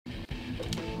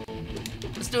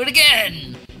do it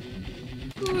again!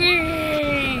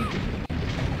 Whee!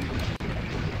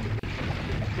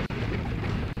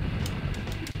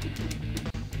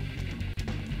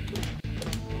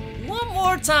 One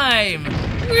more time!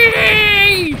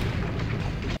 Whee!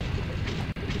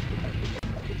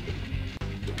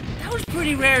 That was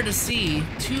pretty rare to see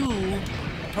two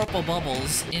purple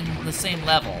bubbles in the same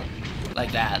level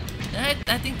like that.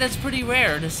 I think that's pretty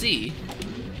rare to see.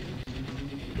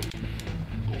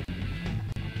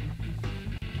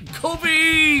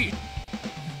 Kobe!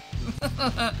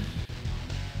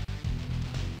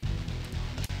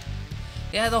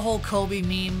 Yeah, the whole Kobe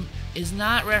meme is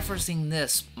not referencing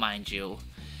this, mind you.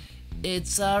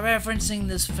 It's referencing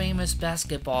this famous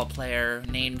basketball player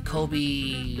named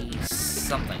Kobe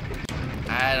something.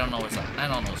 I don't know his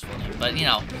full name, but you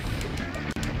know,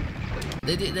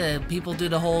 people do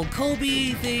the whole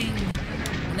Kobe thing,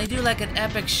 and they do like an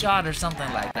epic shot or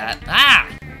something like that. Ah!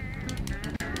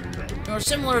 Or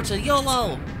similar to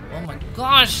YOLO. Oh my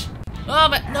gosh! Oh,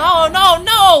 but no!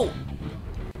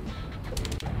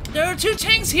 There are two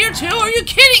tanks here too. Are you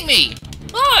kidding me?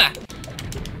 Ah!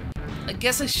 I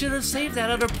guess I should have saved that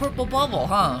other purple bubble,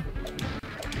 huh?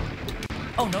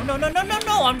 Oh no!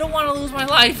 I don't want to lose my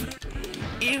life.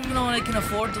 Even though I can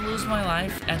afford to lose my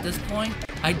life at this point,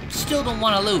 I still don't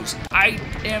want to lose. I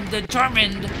am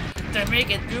determined to make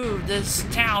it through this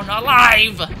town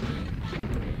alive.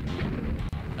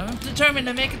 I'm determined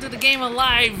to make it through the game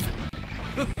alive.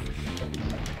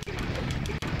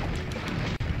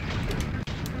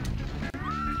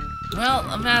 Well,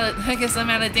 I guess I'm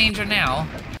out of danger now.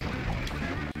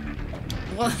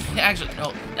 Well, actually,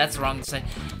 no, that's wrong to say.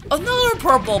 Another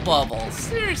purple bubble.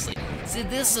 Seriously. See,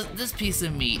 this piece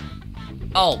of meat.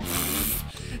 Oh,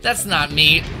 that's not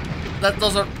meat.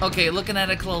 Those are, okay, looking at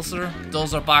it closer,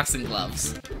 those are boxing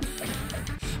gloves.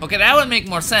 Okay, that would make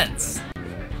more sense.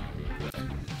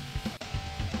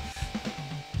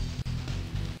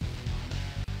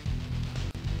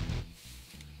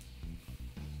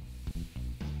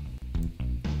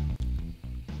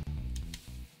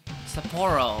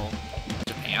 Sapporo,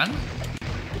 Japan?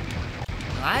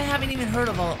 I haven't even heard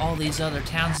of all these other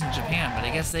towns in Japan, but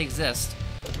I guess they exist.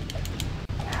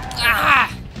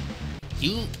 Ah!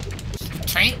 You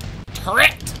train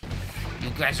turret!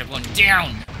 You guys are going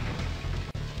down!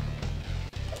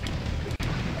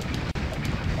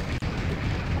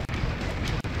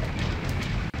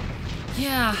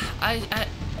 Yeah, I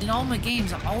in all my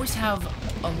games, I always have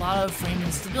a lot of frame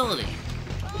instability.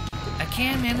 I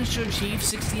can manage to achieve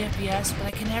 60 FPS, but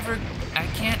I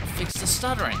can't fix the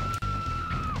stuttering.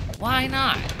 Why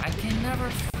not? I can never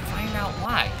find out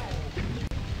why.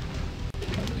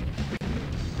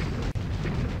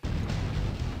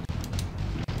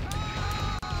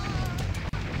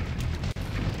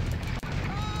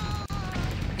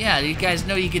 Yeah, you guys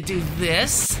know you could do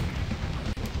this?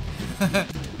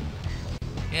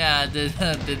 Yeah, did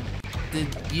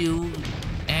you,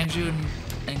 Andrew,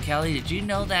 and Kelly, did you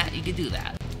know that you could do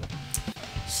that?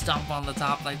 Stomp on the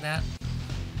top like that?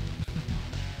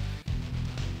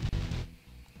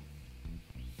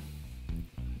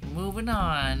 Moving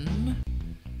on.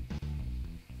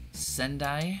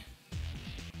 Sendai.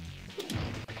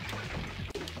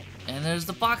 And there's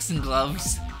the boxing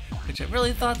gloves, which I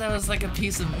really thought that was like a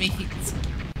piece of meat.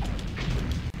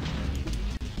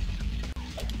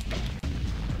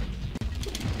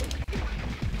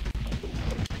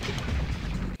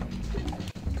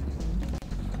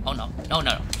 Oh no,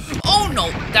 no. Oh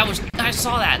no, I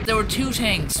saw that. There were two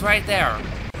tanks right there.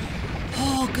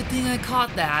 Oh, good thing I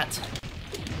caught that.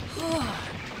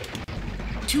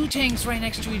 Two tanks right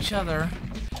next to each other.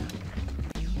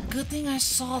 Good thing I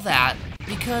saw that,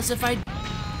 because if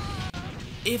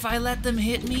I let them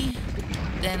hit me,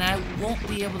 then I won't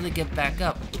be able to get back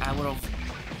up.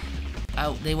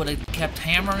 They would have kept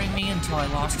hammering me until I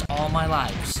lost all my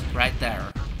lives right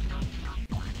there.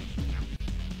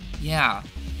 Yeah.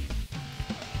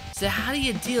 So how do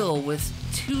you deal with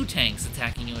two tanks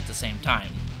attacking you at the same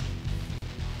time?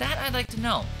 That I'd like to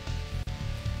know.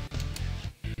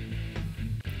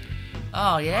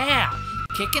 Oh yeah!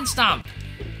 Kick and stomp!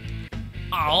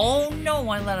 Oh no,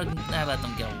 I let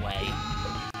them get away.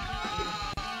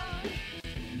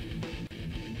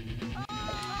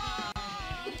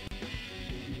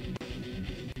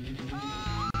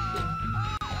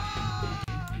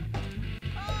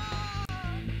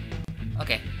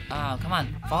 Okay, come on.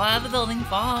 Fall out of the building,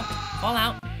 fall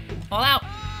out.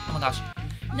 Oh my gosh.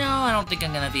 No, I don't think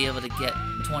I'm gonna be able to get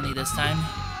 20 this time.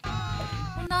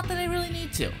 Well, not that I really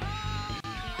need to.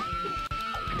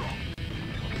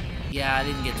 Yeah, I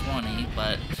didn't get 20,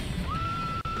 but...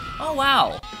 Oh,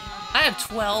 wow! I have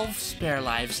 12 spare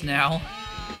lives now.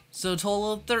 So a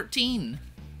total of 13.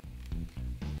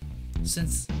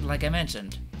 Since, like I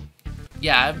mentioned.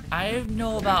 Yeah, I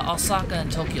know about Osaka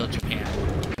and Tokyo, Japan.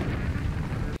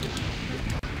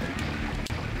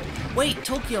 Wait,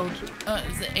 Tokyo,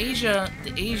 the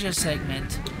Asia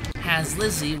segment has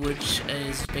Lizzie, which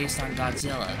is based on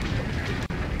Godzilla.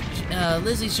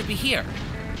 Lizzie should be here.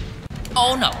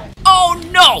 Oh no! Oh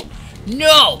no!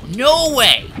 No! No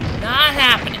way! Not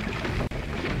happening.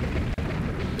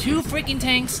 2 freaking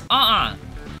tanks?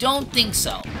 Don't think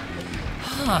so.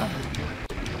 Huh.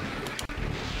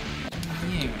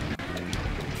 Yeah.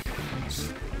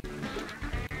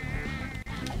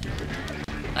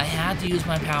 I had to use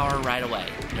my power right away.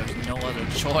 There's no other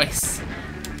choice.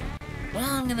 Well,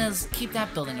 I'm gonna keep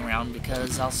that building around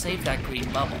because I'll save that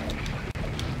green bubble.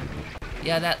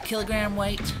 Yeah, that kilogram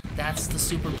weight, that's the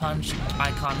super punch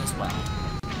icon as well.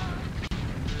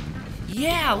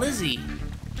 Yeah, Lizzie!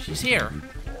 She's here.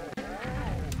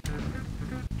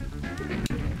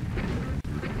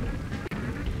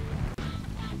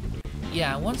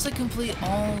 Yeah, once I complete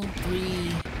all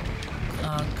 3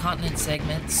 continent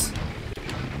segments,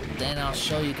 then I'll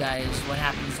show you guys what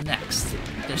happens next.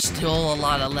 There's still a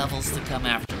lot of levels to come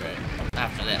after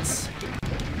this.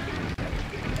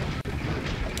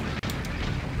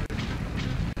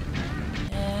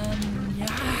 And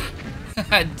yeah,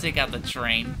 I'd take out the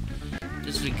train,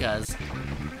 just because.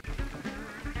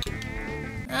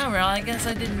 Oh well, I guess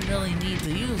I didn't really need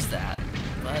to use that,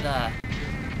 but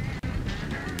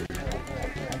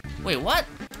wait, what?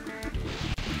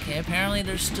 Okay, apparently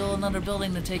there's still another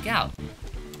building to take out.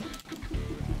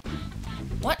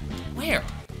 What? Where?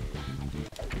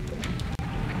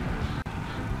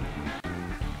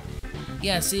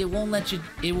 Yeah, see, it won't let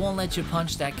you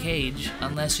punch that cage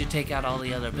unless you take out all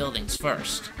the other buildings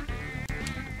first.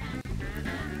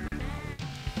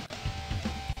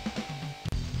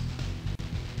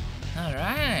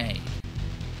 Alright.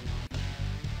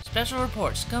 Special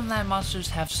report, Scumland monsters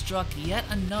have struck yet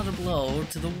another blow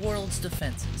to the world's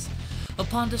defenses.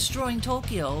 Upon destroying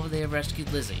Tokyo, they have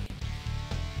rescued Lizzie.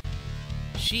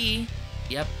 She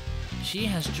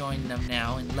has joined them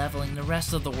now in leveling the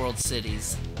rest of the world's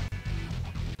cities.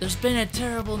 There's been a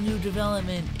terrible new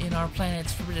development in our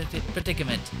planet's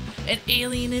predicament. An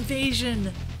alien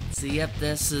invasion! So yep,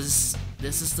 this is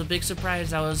the big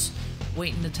surprise I was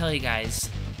waiting to tell you guys.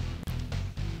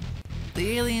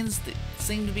 The aliens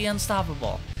seem to be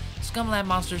unstoppable. Scumland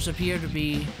monsters appear to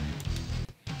be...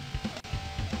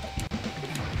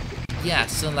 Yeah,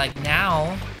 so like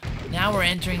now we're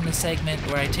entering the segment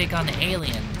where I take on the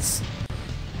aliens.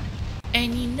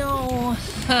 And you know,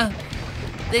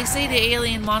 they say the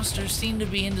alien monsters seem to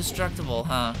be indestructible,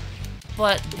 huh?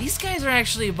 But these guys are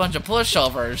actually a bunch of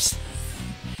pushovers.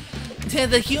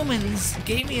 The humans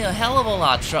gave me a hell of a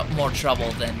lot more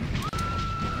trouble than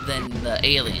the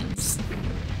aliens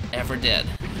ever did.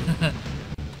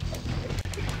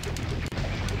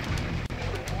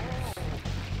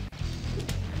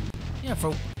 Yeah,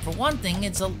 for one thing,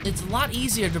 it's a lot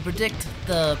easier to predict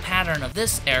the pattern of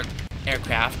this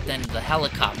aircraft than the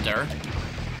helicopter.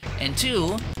 And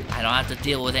 2, I don't have to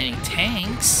deal with any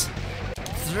tanks.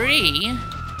 3,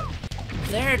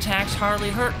 their attacks hardly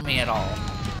hurt me at all.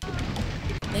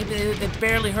 They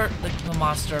barely hurt the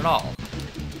monster at all.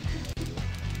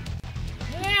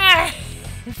 Ah,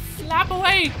 flap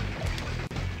away!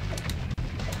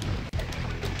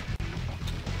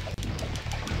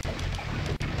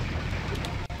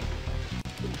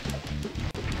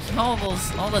 All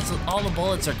the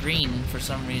bullets are green for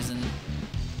some reason.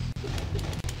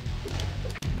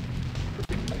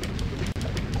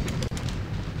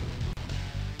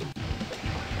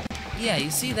 Yeah,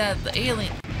 you see that the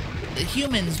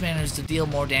humans managed to deal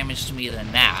more damage to me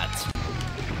than that.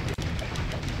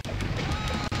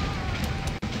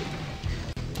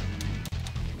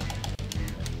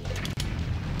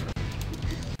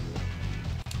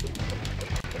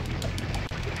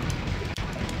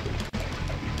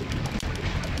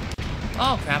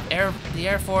 Oh crap, the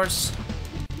Air Force.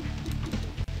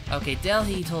 Okay,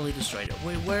 Delhi totally destroyed it.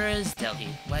 Wait, where is Delhi?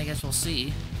 Well, I guess we'll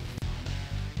see.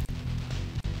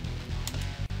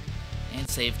 And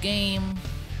save game.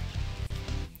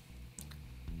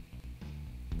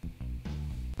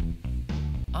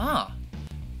 Ah,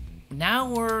 now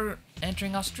we're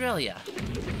entering Australia.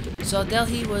 So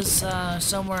Delhi was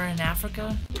somewhere in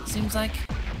Africa, seems like.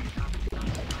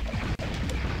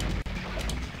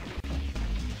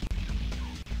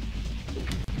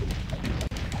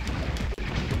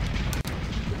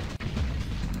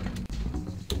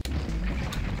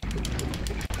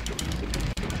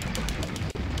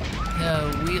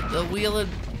 A wheel of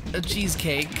a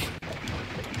cheesecake.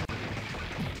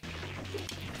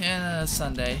 and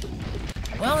Sunday.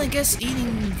 Well, I guess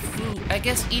eating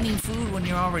food when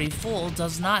you're already full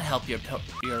does not help your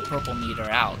purple meter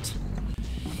out.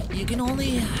 You can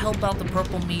only help out the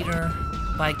purple meter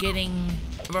by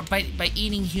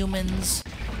eating humans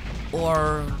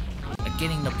or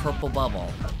getting the purple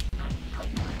bubble.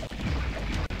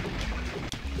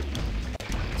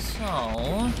 So,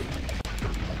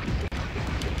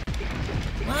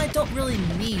 well, I don't really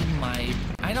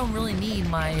need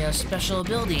my special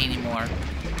ability anymore.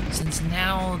 Since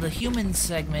now the human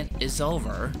segment is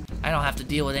over, I don't have to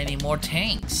deal with any more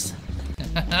tanks.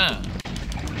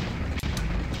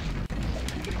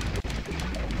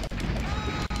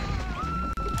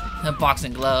 A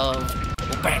boxing glove.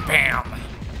 Bam, bam.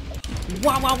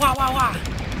 Wah, wah, wah, wah, wah.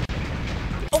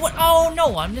 Oh, what? Oh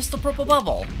no, I missed the purple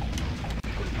bubble.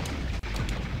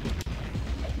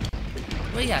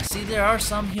 Well, yeah, see, there are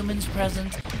some humans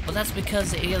present, but that's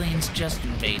because the aliens just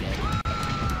invaded.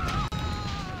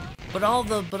 But all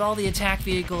the attack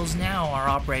vehicles now are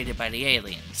operated by the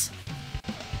aliens.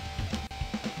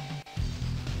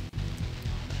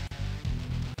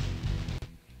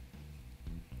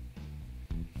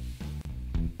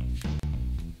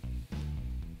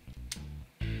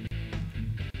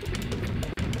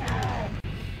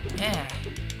 Yeah.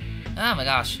 Oh my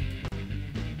gosh.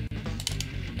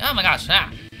 Oh my gosh, ah!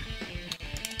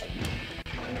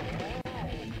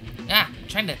 Ah,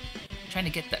 trying to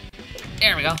get that.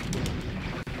 There we go.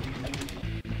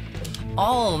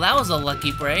 Oh, that was a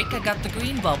lucky break. I got the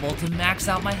green bubble to max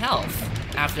out my health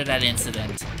after that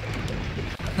incident.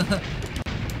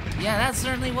 Yeah, that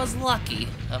certainly was lucky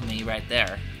of me right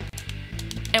there.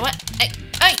 Hey, what?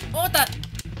 Hey, what the?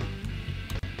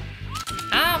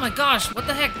 Oh my gosh, what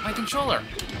the heck? My controller.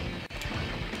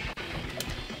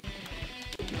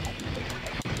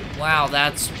 Wow,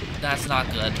 that's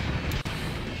not good.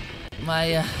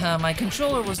 My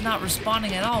controller was not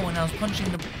responding at all when I was punching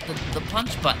the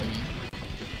punch button.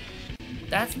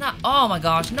 That's not. Oh my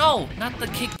gosh, no, not the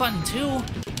kick button too.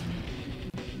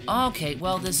 Okay,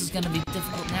 well this is gonna be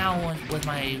difficult now with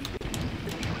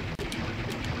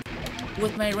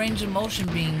my range of motion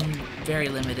being very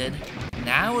limited.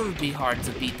 Now it would be hard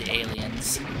to beat the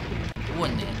aliens,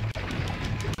 wouldn't it?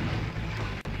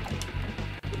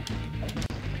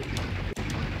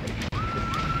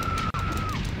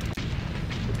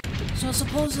 So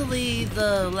supposedly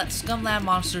the Scum Lab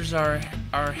monsters are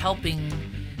helping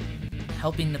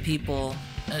the people,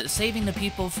 saving the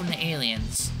people from the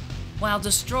aliens, while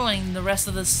destroying the rest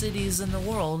of the cities in the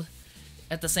world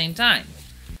at the same time.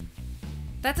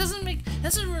 That doesn't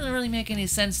really make any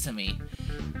sense to me.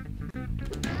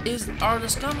 Are the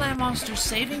Scum Lab monsters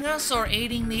saving us or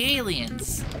aiding the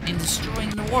aliens in destroying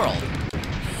the world?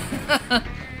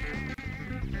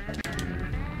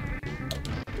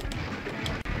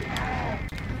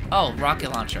 Oh,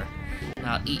 rocket launcher.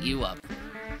 I'll eat you up.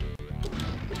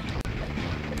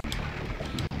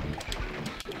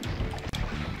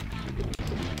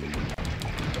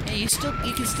 Hey, you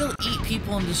can still eat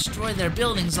people and destroy their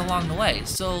buildings along the way.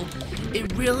 So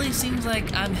it really seems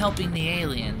like I'm helping the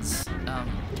aliens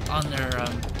on their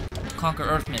Conquer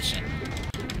Earth mission.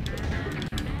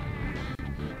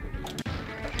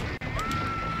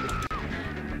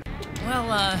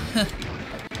 Well,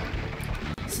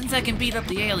 since I can beat up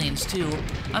the aliens too,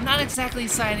 I'm not exactly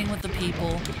siding with the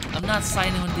people. I'm not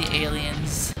siding with the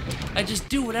aliens. I just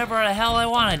do whatever the hell I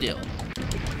want to do.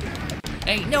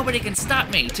 Ain't nobody can stop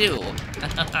me too.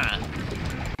 That's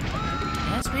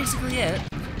basically it.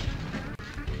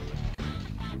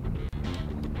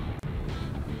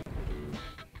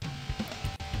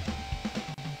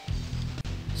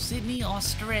 Sydney,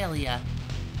 Australia.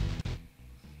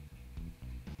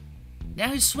 Now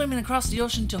he's swimming across the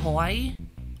ocean to Hawaii?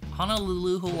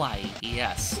 Honolulu, Hawaii,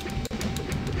 yes.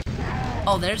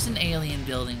 Oh, there's an alien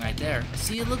building right there.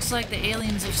 See, it looks like the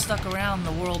aliens have stuck around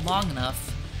the world long enough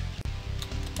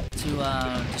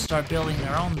to start building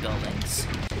their own buildings.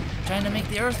 Trying to make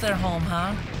the Earth their home,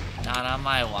 huh? Not on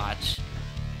my watch.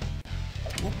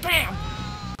 Well, bam!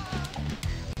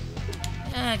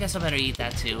 I guess I better eat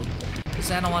that too, because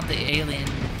I don't want the alien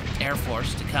Air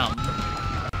Force to come.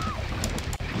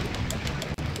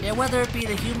 Yeah, whether it be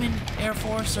the human Air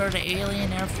Force or the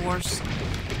alien Air Force,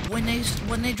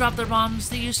 when they drop their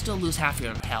bombs, you still lose half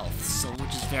your health, so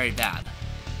which is very bad.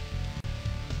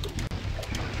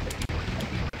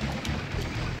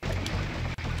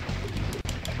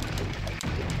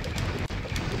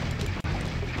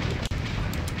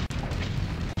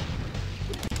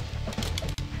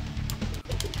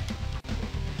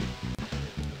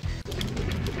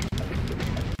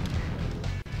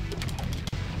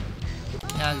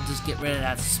 Now I can just get rid of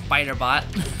that spider bot.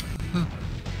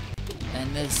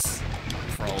 And this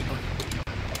probe.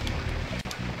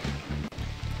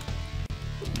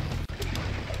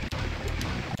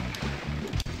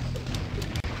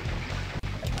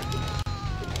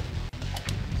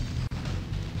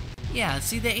 Yeah,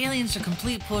 see, the aliens are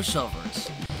complete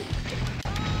pushovers.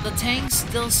 The tanks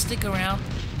still stick around.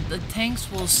 The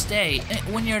tanks will stay.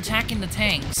 When you're attacking the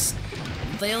tanks,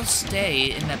 they'll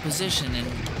stay in that position and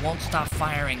won't stop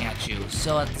firing at you.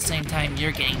 So at the same time,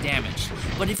 you're getting damaged.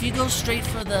 But if you go straight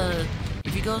for the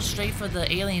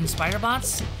alien spider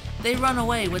bots, they run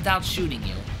away without shooting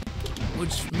you,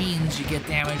 which means you get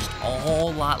damaged a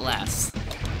whole lot less.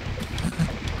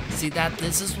 See,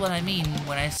 this is what I mean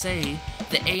when I say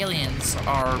the aliens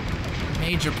are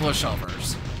major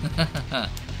pushovers.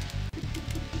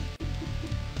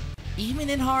 Even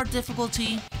in hard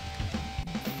difficulty,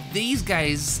 these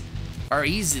guys are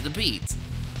easy to beat.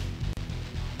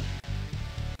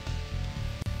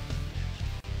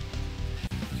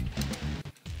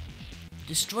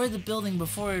 Destroy the building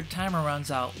before your timer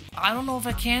runs out. I don't know if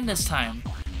I can this time,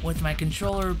 with my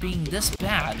controller being this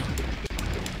bad.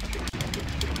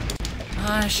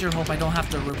 I sure hope I don't have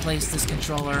to replace this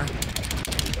controller.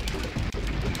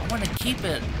 I want to keep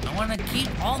it. I want to keep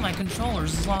all my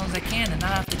controllers as long as I can and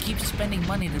not have to keep spending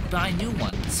money to buy new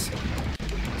ones.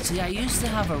 See, I used to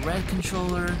have a red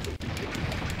controller,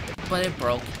 but it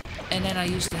broke. And then I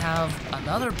used to have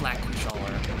another black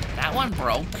controller. That one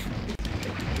broke.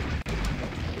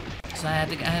 So I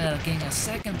ended up getting a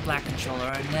second black controller,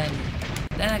 and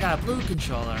then I got a blue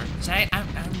controller. So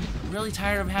I'm really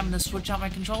tired of having to switch out my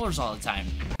controllers all the time.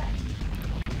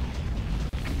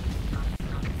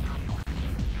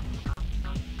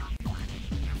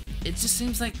 It just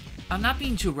seems like I'm not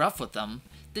being too rough with them.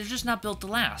 They're just not built to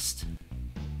last.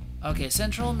 Okay,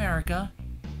 Central America,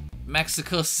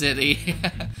 Mexico City.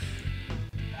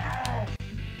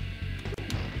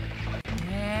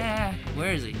 Yeah,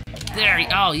 where is he? There he,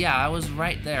 oh yeah, I was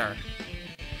right there.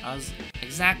 I was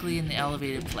exactly in the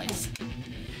elevated place.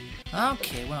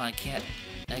 Okay, well I can't,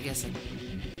 I guess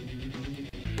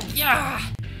yeah!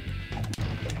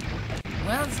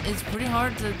 Well, it's pretty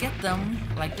hard to get them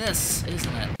like this,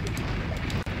 isn't it?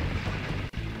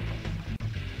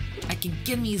 I can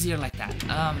get them easier like that.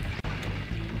 I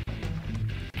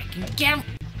can get him!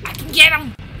 I can get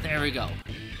him! There we go.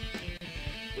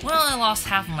 Well, I lost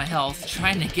half of my health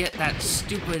trying to get that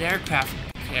stupid aircraft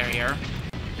carrier.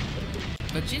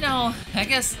 But you know, I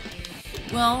guess,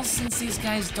 well, since these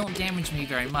guys don't damage me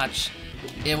very much,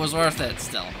 it was worth it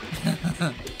still.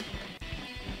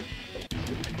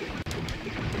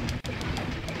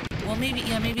 Well, maybe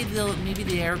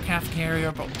the aircraft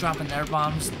carrier dropping their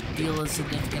bombs deal a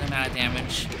significant amount of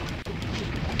damage,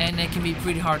 and it can be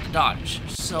pretty hard to dodge.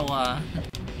 So,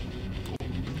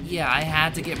 yeah, I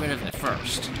had to get rid of it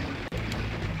first.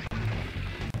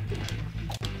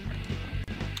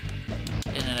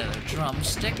 And another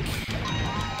drumstick.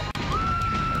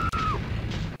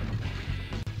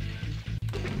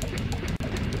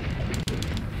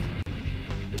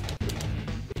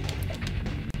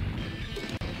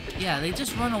 Yeah, they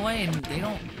just run away and they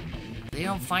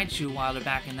don't fight you while they're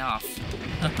backing off.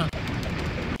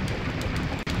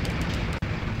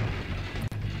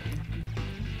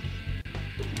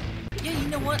 Yeah, you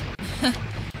know what?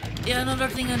 Yeah, another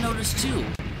thing I noticed too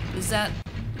is that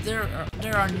there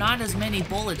are not as many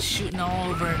bullets shooting all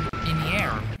over in the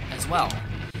air as well.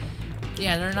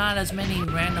 Yeah, there are not as many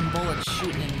random bullets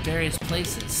shooting in various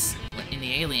places in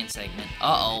the alien segment.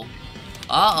 Uh-oh.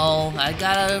 Uh-oh, I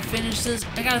gotta finish this.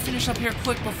 I gotta finish up here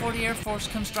quick before the Air Force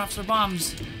comes drops their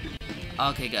bombs.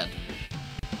 Okay, good.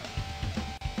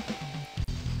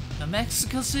 Now,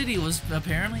 Mexico City was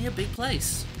apparently a big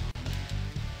place.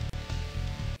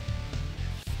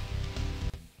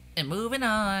 And moving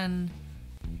on.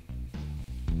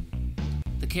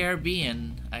 The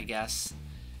Caribbean, I guess.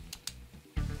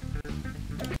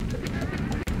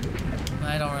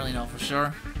 I don't really know for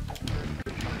sure.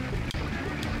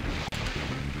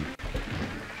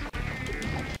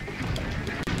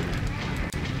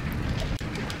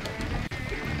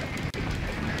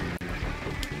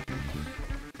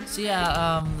 So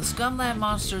yeah, the Scumland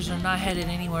monsters are not headed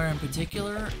anywhere in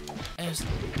particular, as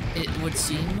it would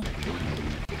seem.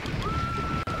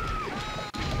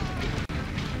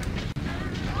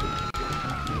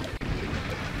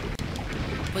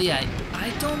 But yeah, I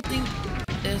don't think,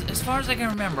 as far as I can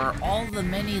remember, all the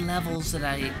many levels that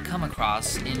I come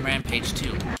across in Rampage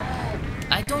 2,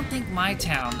 I don't think my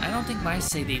town, I don't think my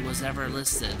city was ever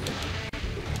listed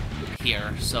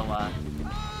here, so,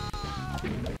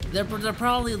 they're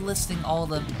probably listing all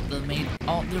they're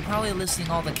probably listing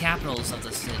all the capitals of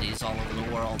the cities all over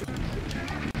the world.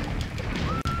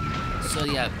 So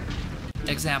yeah,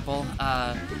 example,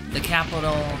 the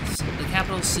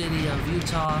capital city of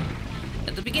Utah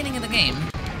at the beginning of the game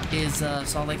is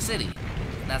Salt Lake City.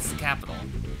 That's the capital.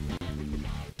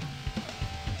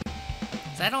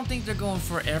 So I don't think they're going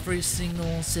for every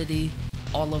single city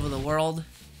all over the world.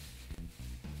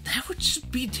 That would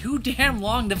just be too damn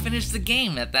long to finish the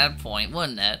game at that point,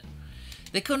 wouldn't it?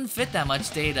 They couldn't fit that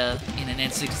much data in an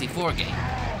N64 game.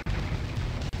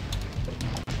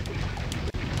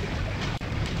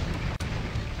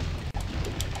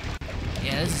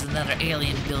 Yeah, this is another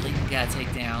alien building we gotta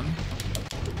take down.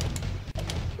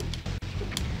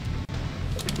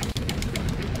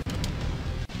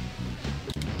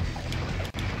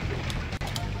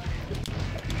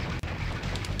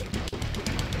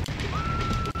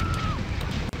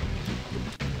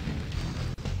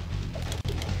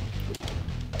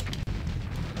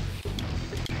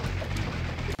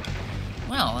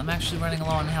 Well, I'm actually running low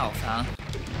on health, huh?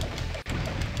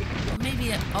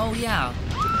 Maybe, oh yeah.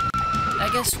 I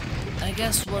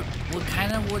guess what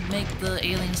kind of would make the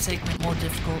alien segment more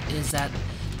difficult is that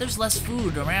there's less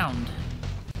food around.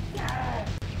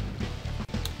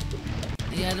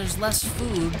 Yeah, there's less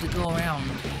food to go around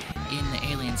in the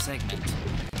alien segment.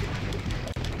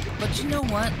 But you know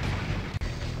what?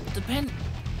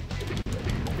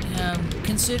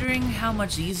 Considering how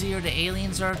much easier the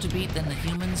aliens are to beat than the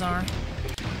humans are,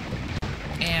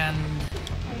 and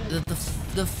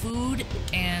the food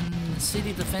and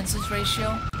city defenses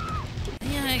ratio,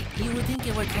 yeah, you would think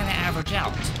it would kind of average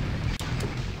out.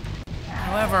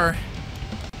 However,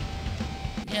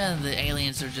 yeah, the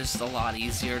aliens are just a lot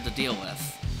easier to deal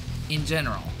with, in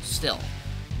general, still.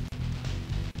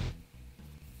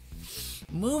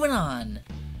 Moving on.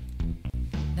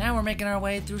 Now we're making our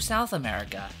way through South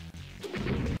America.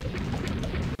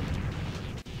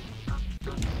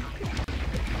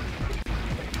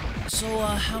 So,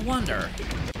 I wonder,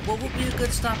 what would be a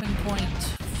good stopping point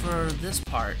for this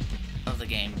part of the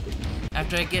game?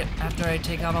 After I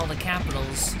take out all the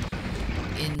capitals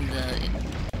in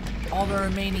all the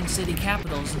remaining city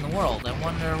capitals in the world, I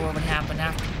wonder what would happen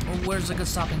after. Well, where's a good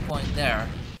stopping point there?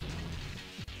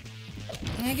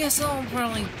 I guess I'll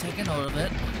probably take a note of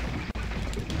it.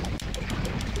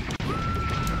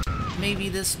 Maybe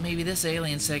this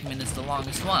alien segment is the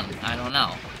longest one. I don't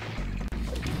know.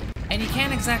 And you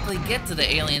can't exactly get to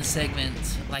the alien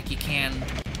segment like you can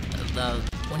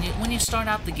when you start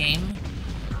out the game.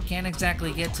 You can't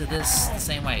exactly get to this the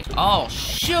same way. Oh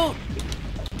shoot!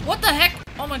 What the heck?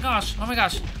 Oh my gosh! Oh my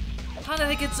gosh! How did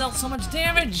I get dealt so much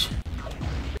damage?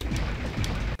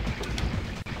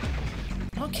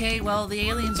 Okay, well the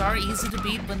aliens are easy to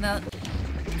beat,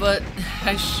 but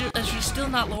I should still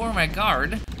not lower my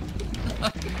guard.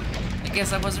 I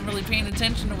guess I wasn't really paying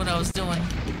attention to what I was doing.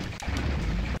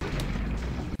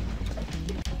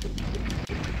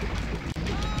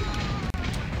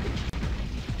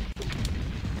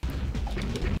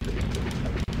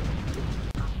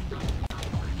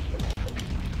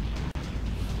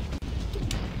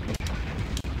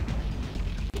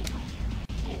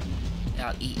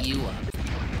 I'll eat you up.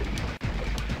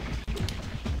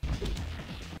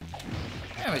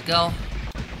 There we go.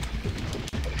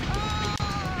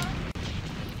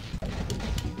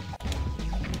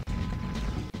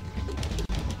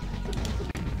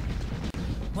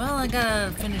 Well, I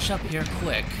gotta finish up here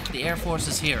quick. The Air Force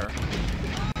is here.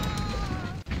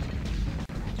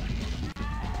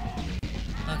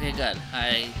 Okay, good.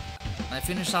 I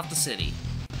finished off the city.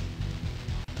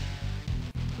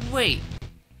 Wait.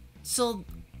 So,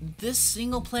 this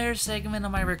single-player segment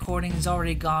of my recording is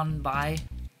already gone by?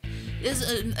 Is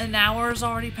an hour has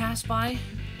already passed by?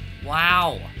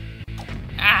 Wow.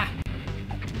 Ah!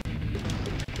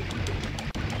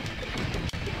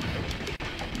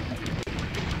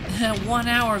 1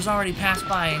 hour's already passed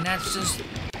by, and that's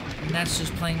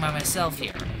just playing by myself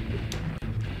here.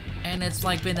 And it's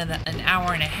like been an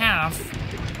hour and a half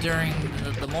during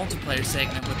the multiplayer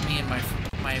segment with me and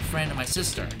my friend and my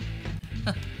sister.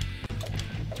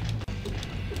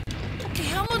 Okay,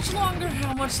 how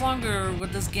much longer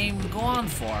would this game go on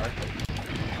for?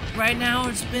 Right now,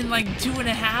 it's been like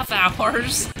 2.5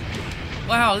 hours.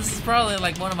 Wow, this is probably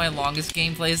like one of my longest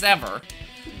gameplays ever.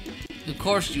 Of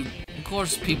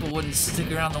course, people wouldn't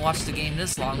stick around to watch the game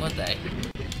this long, would they?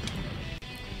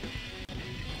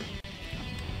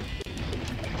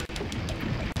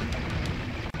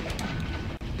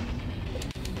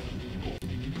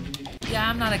 Yeah,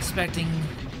 I'm not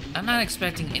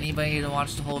expecting anybody to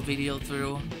watch the whole video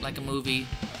through like a movie,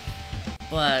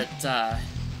 but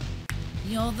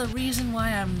you know, the reason why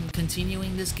I'm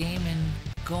continuing this game and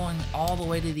going all the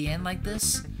way to the end like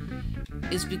this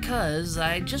is because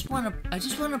I just want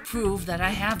to prove that I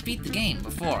have beat the game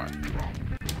before.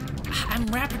 I'm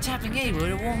rapid tapping A, but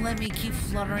it won't let me keep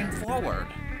fluttering forward.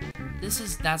 This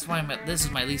is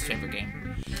my least favorite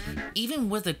game. Even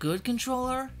with a good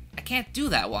controller, I can't do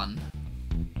that one.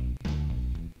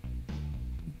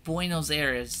 Buenos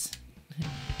Aires.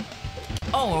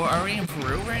 Oh, are we in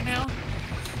Peru right now?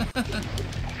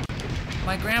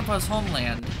 My grandpa's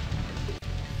homeland.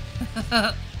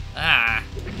 Ah.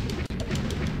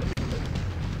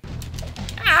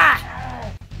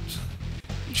 Ah!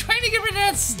 I'm trying to get rid of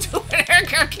that stupid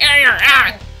aircraft carrier!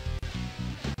 Ah!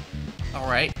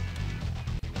 Alright.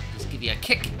 Just give you a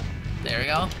kick. There we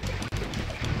go.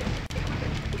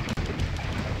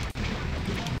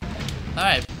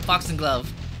 Alright, boxing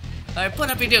glove. Alright, put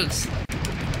up your dukes.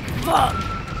 Fuck!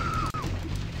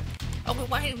 Oh, but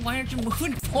why aren't you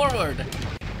moving forward?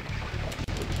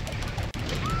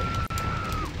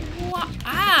 What?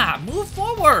 Ah! Move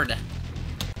forward!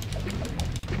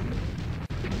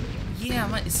 Yeah,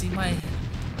 my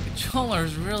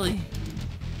controller's really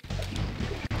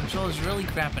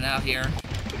crapping out here.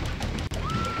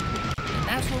 And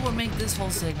that's what would make this whole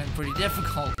segment pretty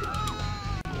difficult.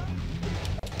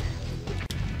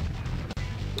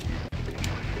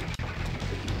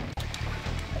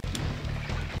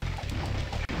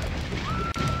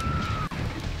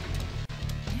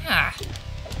 Yeah.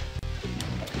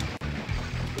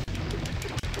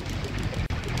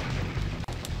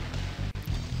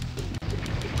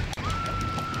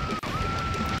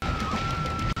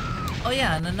 Oh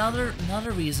yeah, and another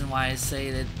reason why I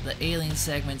say that the alien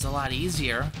segment's a lot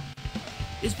easier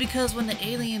is because when the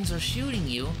aliens are shooting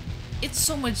you, it's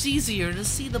so much easier to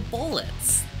see the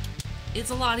bullets. It's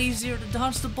a lot easier to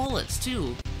dodge the bullets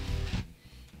too.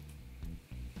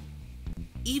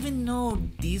 Even though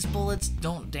these bullets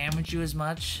don't damage you as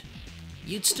much,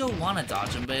 you'd still want to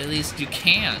dodge them, but at least you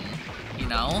can, you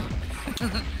know?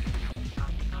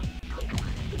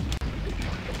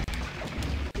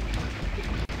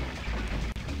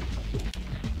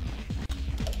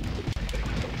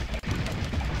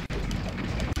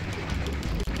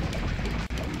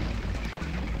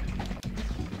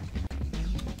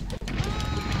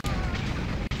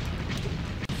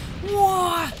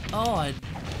 What? Oh, I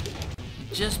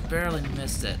just barely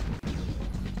missed it.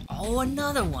 Oh,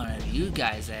 another one of you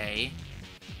guys, eh?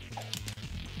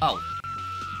 Oh.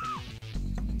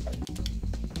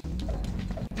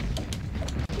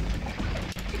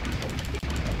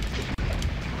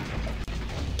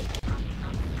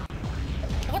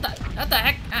 What the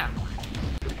heck? Ah.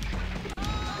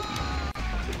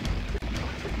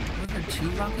 Were there 2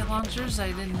 rocket launchers?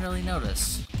 I didn't really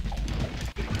notice.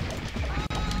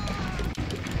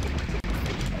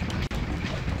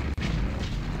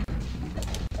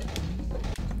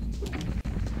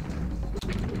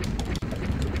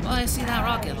 Well, I see that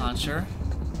rocket launcher.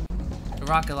 The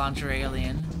rocket launcher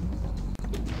alien.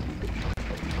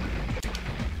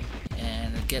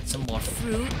 And get some more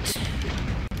fruit.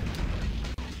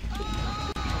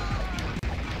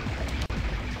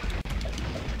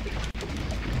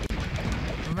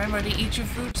 Remember to eat your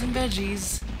fruits and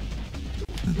veggies.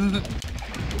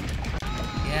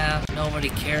 Yeah, nobody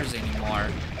cares anymore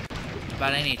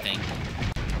about anything.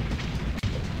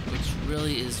 Which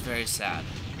really is very sad.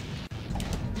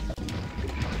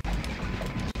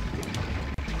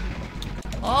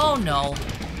 Oh no,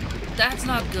 that's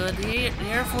not good. The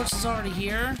Air Force is already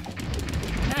here.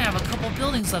 I have a couple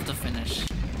buildings left to finish.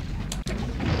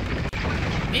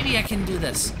 Maybe I can do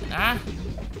this. Ah?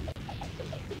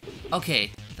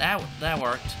 Okay, that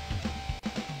worked.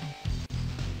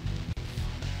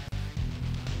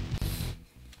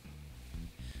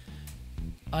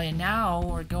 Oh yeah, now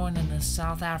we're going into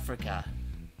South Africa.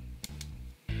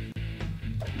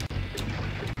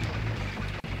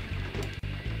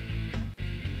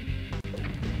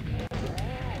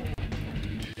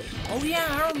 Oh yeah,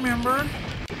 I remember.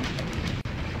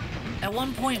 At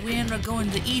one point we ended up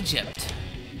going to Egypt.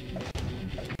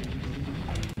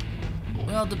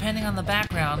 Well, depending on the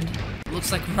background, it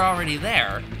looks like we're already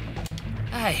there.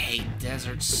 I hate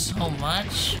deserts so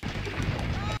much.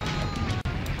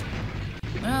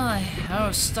 Well, I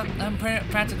was stuck. I'm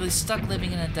practically stuck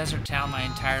living in a desert town my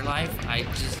entire life.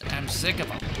 I'm sick of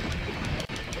them.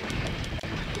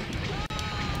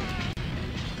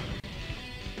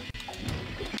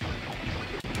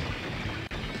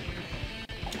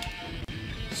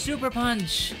 Super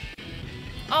punch!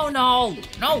 Oh no!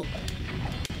 No!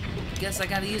 Guess I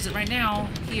gotta use it right now.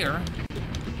 Here.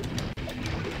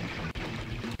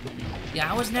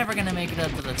 Yeah, I was never gonna make it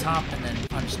up to the top and then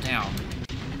punch down.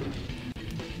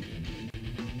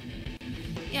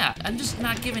 Yeah, I'm just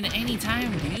not given any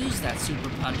time to use that super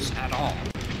punch at all.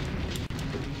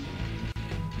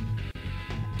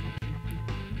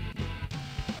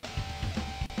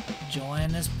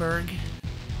 Johannesburg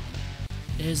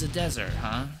is a desert,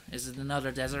 huh? Is it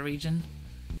another desert region?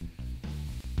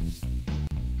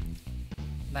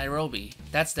 Nairobi.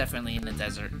 That's definitely in the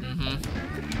desert.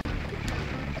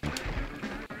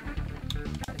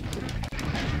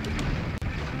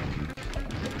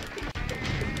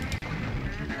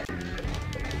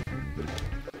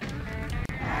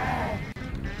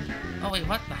 Oh wait,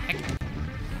 what the heck?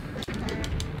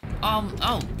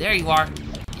 Oh, there you are.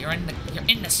 You're in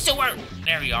the sewer.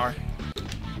 There you are.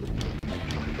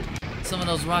 Some of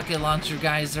those rocket launcher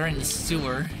guys are in the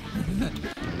sewer,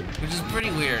 which is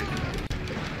pretty weird,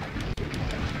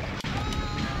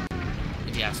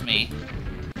 if you ask me.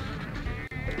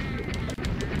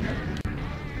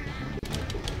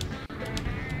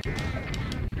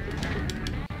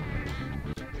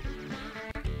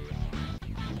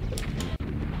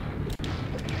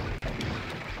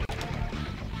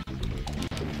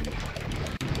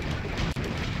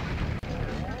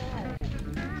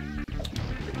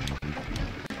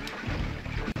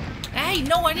 Hey,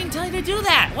 no, I didn't tell you to do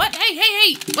that! What?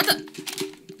 Hey! What the?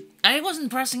 I wasn't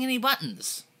pressing any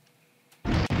buttons.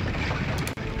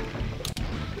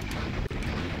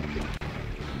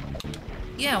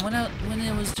 Yeah, when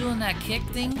it was doing that kick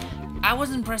thing, I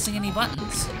wasn't pressing any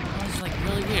buttons. It was like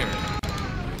really weird.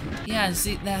 Yeah,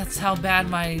 see, that's how bad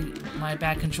my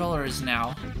bad controller is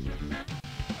now.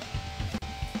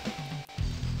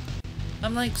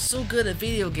 I'm like so good at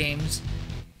video games.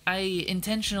 I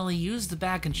intentionally used the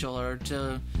back controller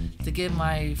to give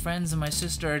my friends and my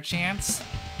sister a chance.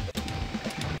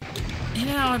 You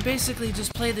know, I basically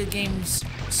just play the games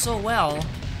so well.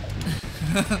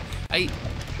 I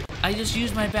just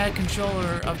use my bad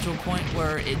controller up to a point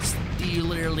where you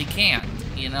literally can't,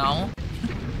 you know?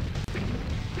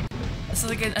 It's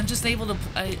like I'm just able to,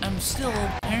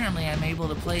 apparently I'm able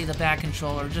to play the back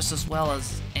controller just as well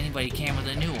as anybody can with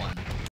a new one.